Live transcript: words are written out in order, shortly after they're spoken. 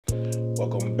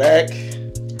Welcome back.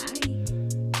 Hi.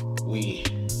 We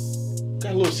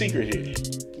got a little secret here.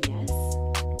 Yes.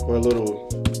 Or a little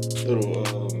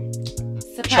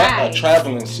Surprise.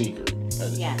 traveling secret.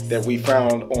 Yes. That we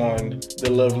found on the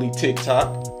lovely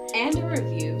TikTok. And a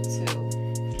review too.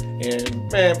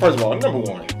 And man, first of all, number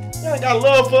one, y'all ain't got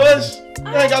love for us.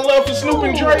 Y'all ain't got love for Snoop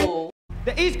and Dre.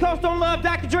 The East Coast don't love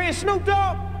Dr. Dre and Snoop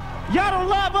Dogg. Y'all don't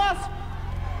love us.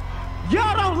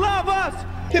 Y'all don't love us.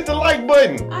 Hit the like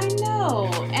button. I know.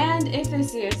 And if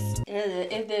this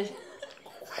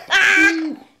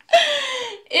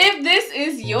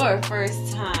is your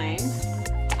first time,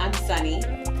 I'm Sunny.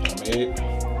 I'm Ed.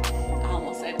 I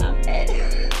almost said I'm Ed.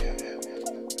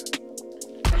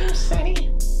 I'm Sunny.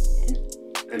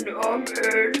 And I'm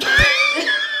Ed.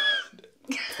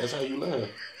 That's how you laugh.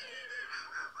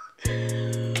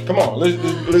 Come on,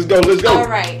 let's go. All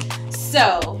right.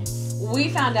 So we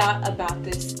found out about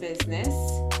this business,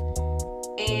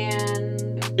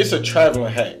 and it's a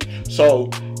traveling hack. So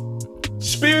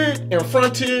Spirit and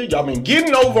Frontier, y'all been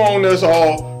getting over on us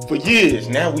all for years.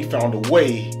 Now we found a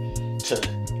way to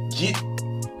get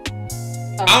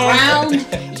around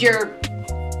your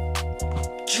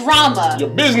drama, your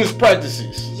business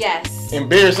practices. Yes.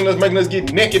 Embarrassing us, making us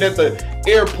get naked at the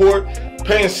airport,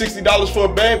 paying $60 for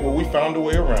a bag. Well, we found a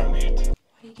way around it. Why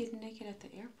are you getting naked at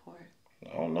the airport?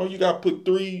 I don't know. You got to put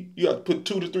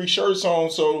 2 to 3 shirts on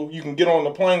so you can get on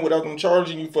the plane without them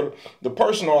charging you for the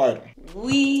personal item.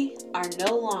 We are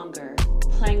no longer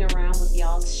playing around with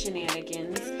y'all's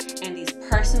shenanigans and these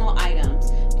personal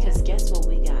items, because guess what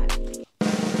we got?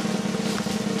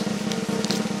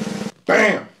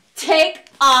 Bam!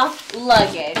 Takeoff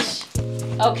luggage.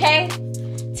 Okay?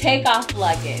 Takeoff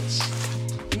luggage.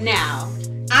 Now,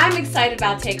 I'm excited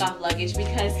about Takeoff luggage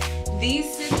because these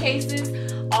suitcases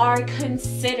are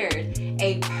considered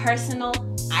a personal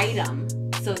item.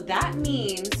 So that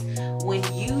means when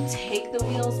you take the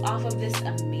wheels off of this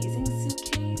amazing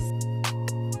suitcase,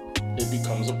 it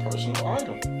becomes a personal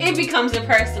item. It becomes a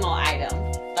personal item.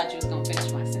 Thought you was gonna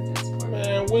finish my sentence for me.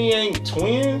 Man, we ain't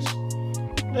twins.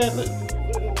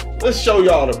 Man, let's show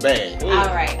y'all the bag. All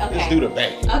right, okay. Let's do the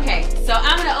bag. Okay, so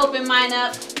I'm gonna open mine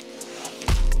up.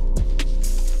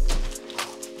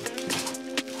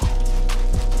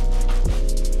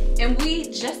 And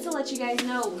just to let you guys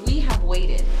know, we have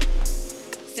waited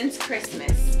since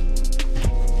Christmas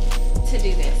to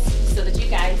do this so that you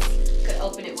guys could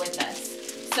open it with us.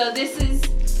 So this is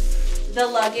the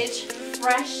luggage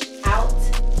fresh out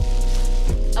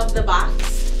of the box.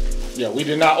 Yeah, we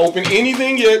did not open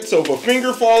anything yet, so if a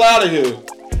finger fall out of here,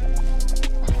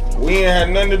 we ain't had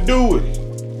nothing to do with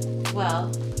it.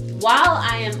 Well, while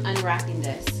I am unwrapping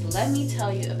this, let me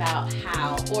tell you about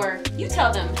how, or you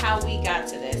tell them how we got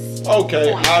to this.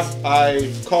 Okay, point.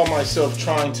 I call myself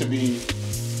trying to be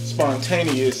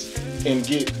spontaneous and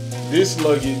get this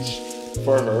luggage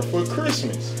for her for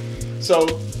Christmas.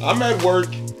 So I'm at work,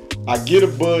 I get a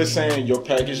buzz saying your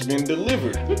package been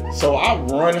delivered. So I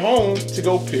run home to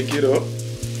go pick it up,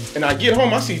 and I get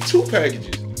home, I see 2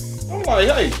 packages. I'm like,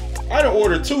 hey, I done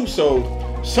ordered 2,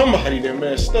 so somebody done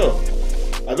messed up.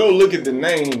 I go look at the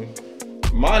name.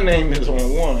 My name is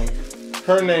on one,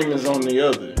 her name is on the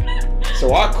other.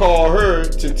 So I call her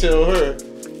to tell her,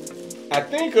 I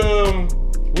think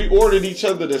we ordered each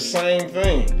other the same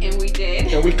thing. And we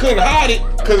did. And we couldn't hide it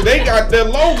because they got their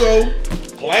logo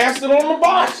plastered on the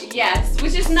box. Yes,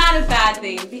 which is not a bad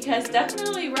thing because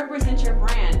definitely represents your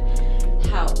brand.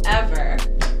 However,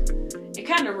 it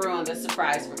kind of ruined the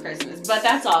surprise for Christmas, but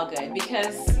that's all good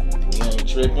because we ain't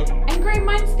tripping. And great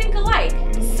minds think alike.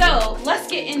 So let's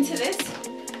get into this.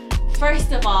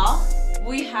 First of all,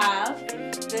 we have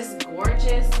this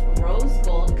gorgeous rose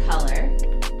gold color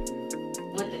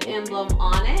with the emblem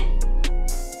on it.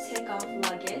 Takeoff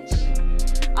luggage.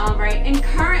 All right, and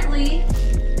currently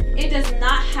it does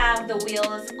not have the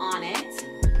wheels on it.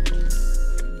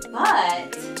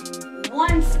 But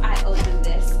once I open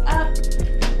this up,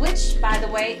 which by the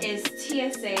way is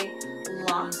TSA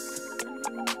locked.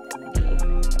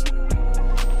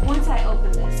 Once I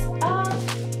open this up,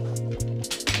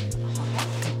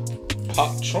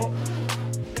 Pop trunk.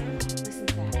 listen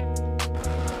to that.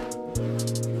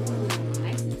 Ooh,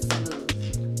 nice and smooth.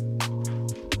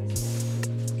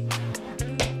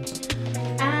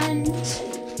 And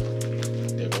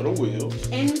There go the wheels.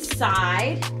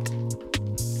 inside,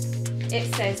 it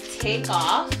says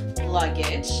Takeoff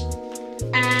luggage,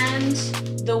 and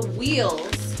the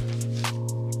wheels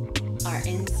are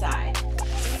inside.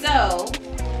 So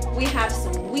we have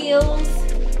some wheels,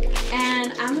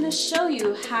 and I'm gonna show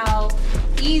you how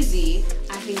easy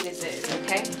I think this is,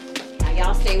 okay? Now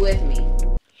y'all stay with me.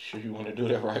 Sure you want to do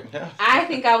that right now? I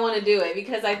think I want to do it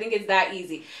because I think it's that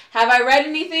easy. Have I read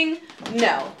anything?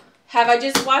 No. Have I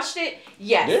just watched it?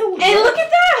 Yes. And look at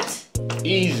that.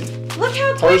 Easy. Look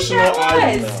how quick that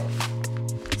was.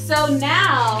 Now. So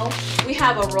now we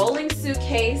have a rolling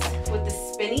suitcase with the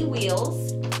spinny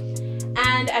wheels.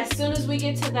 And as soon as we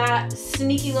get to that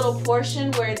sneaky little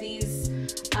portion where these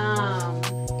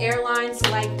airlines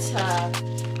like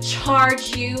to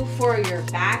charge you for your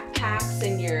backpacks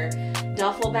and your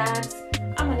duffel bags,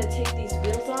 I'm gonna take these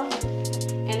wheels off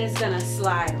and it's gonna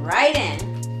slide right in.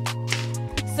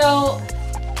 So,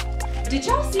 did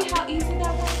y'all see how easy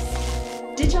that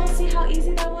was? Did y'all see how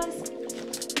easy that was?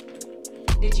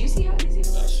 Did you see how easy it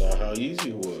was? I saw how easy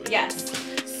it was. Yes.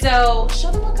 So,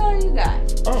 show them what color you got.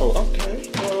 Oh, okay.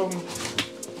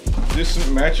 This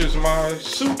matches my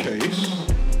suitcase.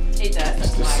 It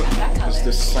does. That's why I got that color. It's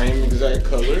the same exact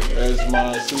color as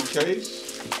my suitcase.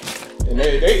 And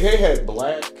they had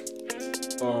black.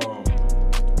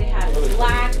 They had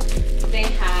black. They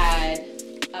had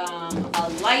a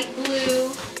light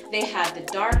blue. They had the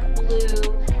dark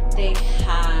blue. They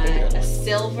had a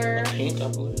silver. A pink, I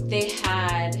believe. They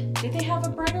had. Did they have a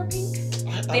brighter pink?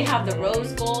 They have the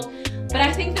rose gold. But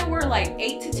I think there were like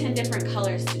 8 to 10 different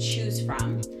colors to choose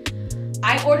from.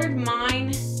 I ordered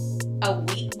mine a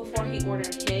week before he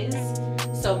ordered his.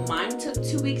 So mine took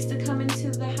 2 weeks to come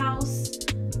into the house.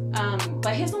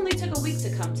 But his only took a week to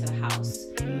come to the house.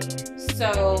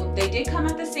 So they did come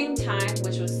at the same time,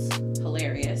 which was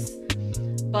hilarious.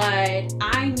 But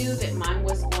I knew that mine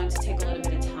was going to take a little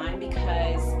bit of time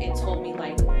because it told me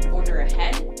like order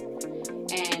ahead.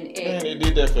 And it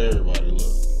did that for everybody,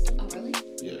 look. Oh really?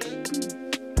 Yes.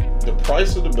 The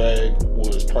price of the bag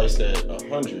was priced at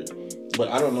 $100. But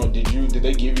I don't know, did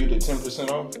they give you the 10%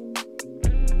 off? I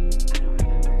don't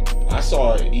remember. I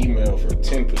saw an email for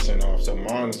 10% off, so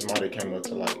mine might have came up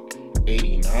to like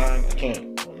 89. I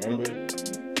can't remember.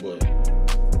 But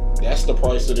that's the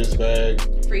price of this bag.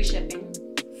 Free shipping.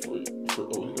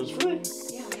 Oh, it was free?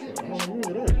 Yeah, I don't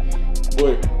remember that.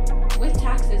 But with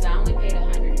taxes, I only paid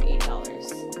 $108.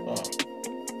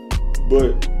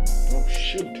 But oh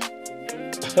shoot.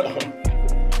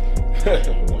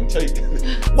 One take.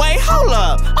 Wait, hold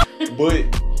up. But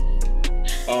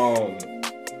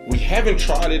we haven't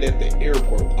tried it at the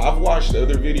airport. I've watched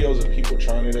other videos of people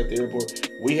trying it at the airport.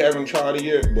 We haven't tried it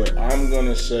yet, but I'm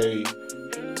gonna say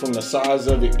from the size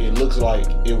of it, it looks like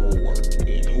it will work.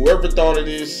 And whoever thought of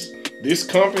this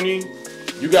company,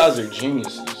 you guys are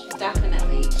geniuses.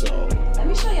 Definitely. So let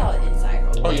me show y'all the inside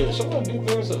real quick. oh yeah, show me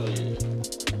the inside.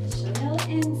 Show y'all the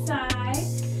inside.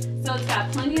 So it's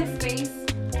got plenty of space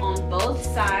on both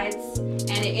sides,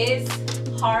 and it is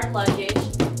hard luggage.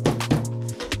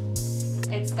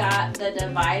 It's got the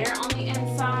divider on the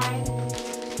inside.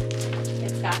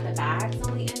 It's got the bags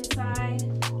on the inside.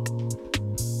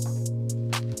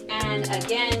 And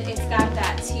again, it's got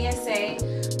that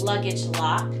TSA luggage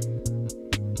lock.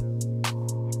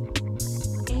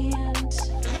 And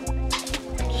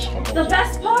the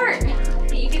best part,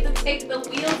 you get to take the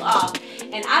wheels off.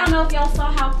 And I don't know if y'all saw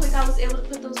how quick I was able to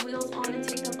put those wheels on and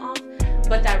take them off,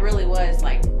 but that really was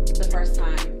like the first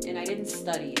time, and I didn't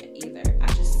study it either. I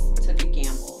just took a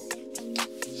gamble.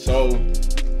 So,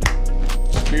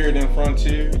 Spirit and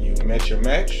Frontier, you've met your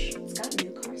match. It's got a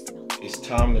new car smell. It's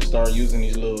time to start using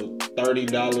these little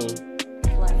 $30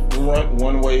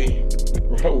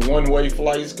 one-way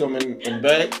flights coming and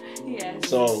back. Yes.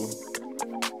 So,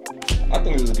 I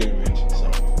think this is a good invention. So,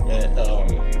 man,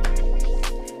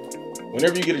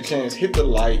 whenever you get a chance, hit the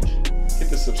like, hit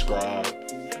the subscribe,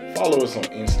 follow us on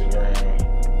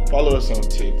Instagram, follow us on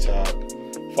TikTok,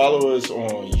 follow us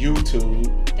on YouTube.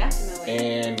 Definitely.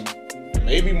 And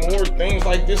maybe more things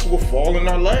like this will fall in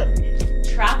our lap.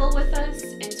 Travel with us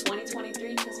in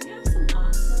 2023 because we have some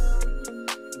awesome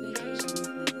vacations.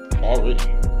 Already.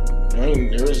 I mean,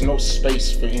 there is no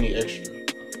space for any extra.